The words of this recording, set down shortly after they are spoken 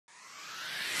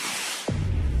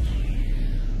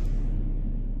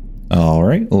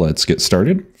right, let's get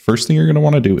started. First thing you're going to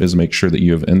want to do is make sure that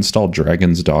you have installed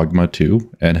Dragon's Dogma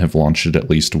 2 and have launched it at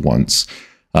least once.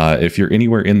 If you're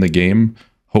anywhere in the game,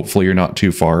 hopefully you're not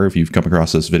too far if you've come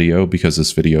across this video, because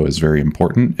this video is very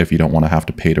important if you don't want to have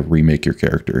to pay to remake your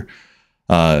character.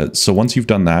 So once you've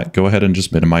done that, go ahead and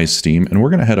just minimize Steam, and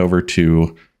we're going to head over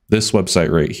to this website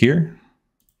right here.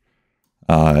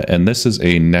 And this is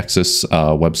a Nexus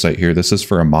website here. This is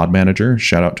for a mod manager.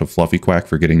 Shout out to Fluffy Quack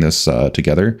for getting this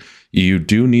together. You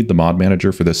do need the mod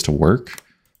manager for this to work,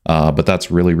 but that's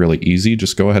really, really easy.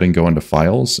 Just go ahead and go into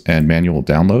Files and Manual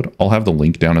Download. I'll have the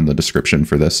link down in the description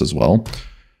for this as well.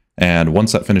 And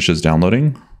once that finishes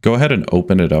downloading, go ahead and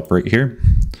open it up right here.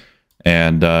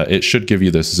 And it should give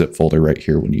you this zip folder right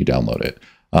here when you download it.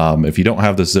 If you don't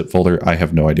have this zip folder, I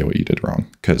have no idea what you did wrong,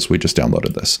 because we just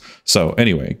downloaded this. So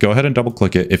anyway, go ahead and double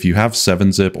click it. If you have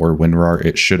 7-zip or WinRAR,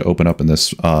 it should open up in this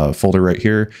folder right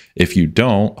here. If you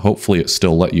don't, hopefully it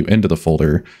still let you into the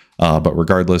folder. But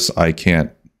regardless, I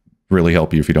can't really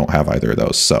help you if you don't have either of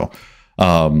those. So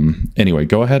anyway,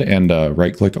 go ahead and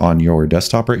right click on your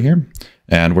desktop right here.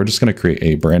 And we're just going to create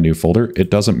a brand new folder. It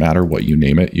doesn't matter what you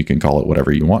name it. You can call it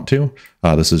whatever you want to.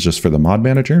 This is just for the mod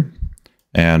manager.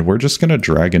 And we're just going to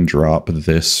drag and drop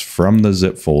this from the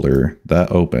zip folder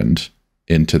that opened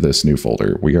into this new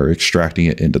folder. We are extracting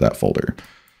it into that folder.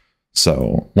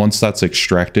 So once that's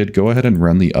extracted, go ahead and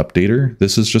run the updater.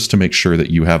 This is just to make sure that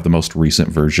you have the most recent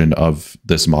version of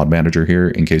this mod manager here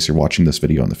in case you're watching this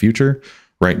video in the future.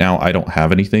 Right now, I don't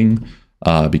have anything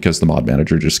because the mod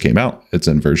manager just came out. It's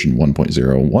in version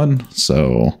 1.01.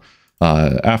 So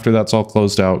after that's all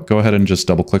closed out, go ahead and just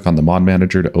double click on the mod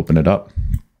manager to open it up.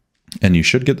 And you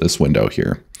should get this window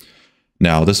here.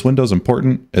 Now, this window is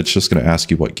important. It's just going to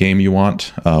ask you what game you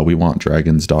want. We want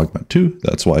Dragon's Dogma 2.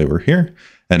 That's why we're here.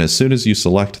 And as soon as you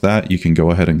select that, you can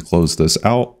go ahead and close this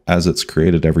out as it's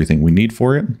created everything we need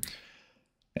for it.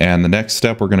 And the next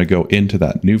step, we're going to go into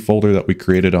that new folder that we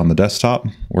created on the desktop.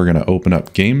 We're going to open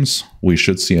up games. We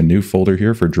should see a new folder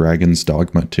here for Dragon's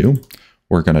Dogma 2.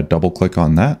 We're going to double click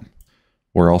on that.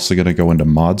 We're also going to go into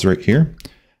mods right here.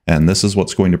 And this is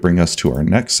what's going to bring us to our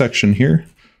next section here,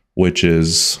 which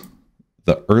is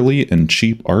the early and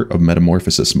cheap art of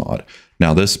Metamorphosis mod.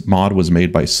 Now, this mod was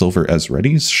made by Silver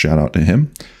Ezredis. Shout out to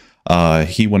him.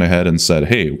 He went ahead and said,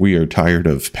 hey, we are tired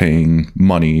of paying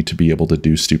money to be able to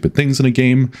do stupid things in a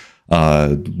game.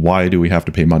 Why do we have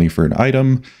to pay money for an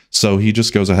item? So he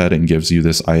just goes ahead and gives you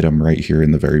this item right here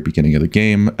in the very beginning of the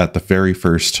game. At the very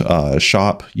first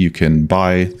shop, you can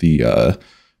buy the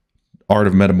Art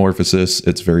of Metamorphosis.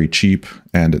 It's very cheap,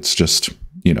 and it's just,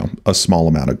 you know, a small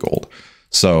amount of gold.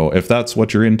 So if that's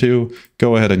what you're into,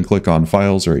 go ahead and click on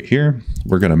Files right here.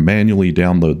 We're going to manually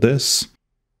download this,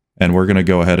 and we're going to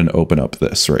go ahead and open up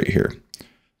this right here.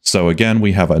 So again,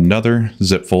 we have another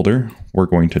zip folder. We're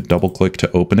going to double click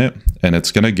to open it, and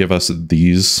it's going to give us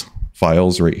these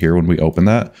files right here. When we open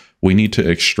that, we need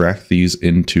to extract these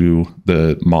into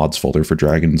the mods folder for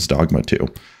Dragon's Dogma 2.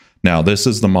 Now, this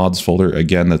is the mods folder,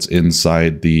 again, that's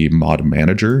inside the mod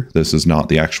manager. This is not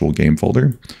the actual game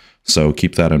folder, so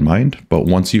keep that in mind. But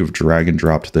once you've drag and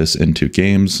dropped this into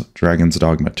games, Dragon's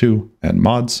Dogma 2, and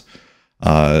mods,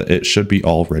 it should be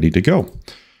all ready to go.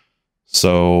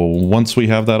 So once we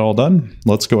have that all done,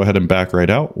 let's go ahead and back right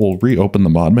out. We'll reopen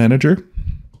the mod manager,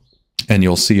 and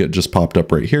you'll see it just popped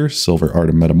up right here, Silver Art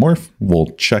of Metamorph. We'll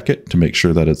check it to make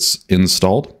sure that it's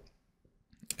installed,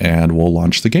 and we'll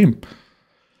launch the game.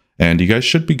 And you guys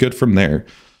should be good from there.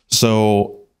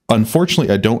 So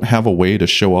unfortunately, I don't have a way to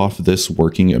show off this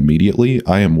working immediately.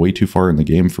 I am way too far in the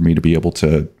game for me to be able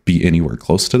to be anywhere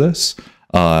close to this.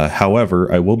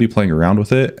 However, I will be playing around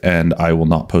with it, and I will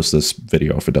not post this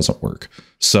video if it doesn't work.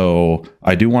 So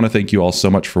I do want to thank you all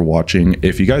so much for watching.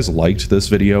 If you guys liked this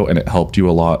video and it helped you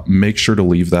a lot, make sure to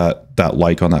leave that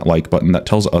like on that like button. That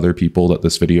tells other people that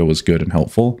this video was good and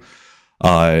helpful.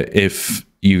 If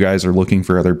you guys are looking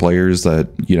for other players that,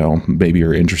 you know, maybe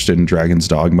are interested in Dragon's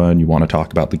Dogma and you want to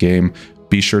talk about the game,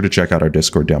 be sure to check out our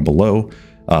Discord down below.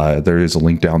 There is a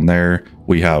link down there.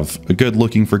 We have a good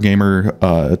looking for gamer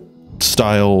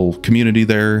style community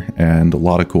there and a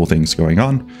lot of cool things going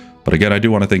on. But again, I do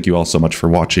want to thank you all so much for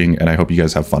watching, and I hope you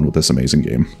guys have fun with this amazing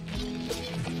game.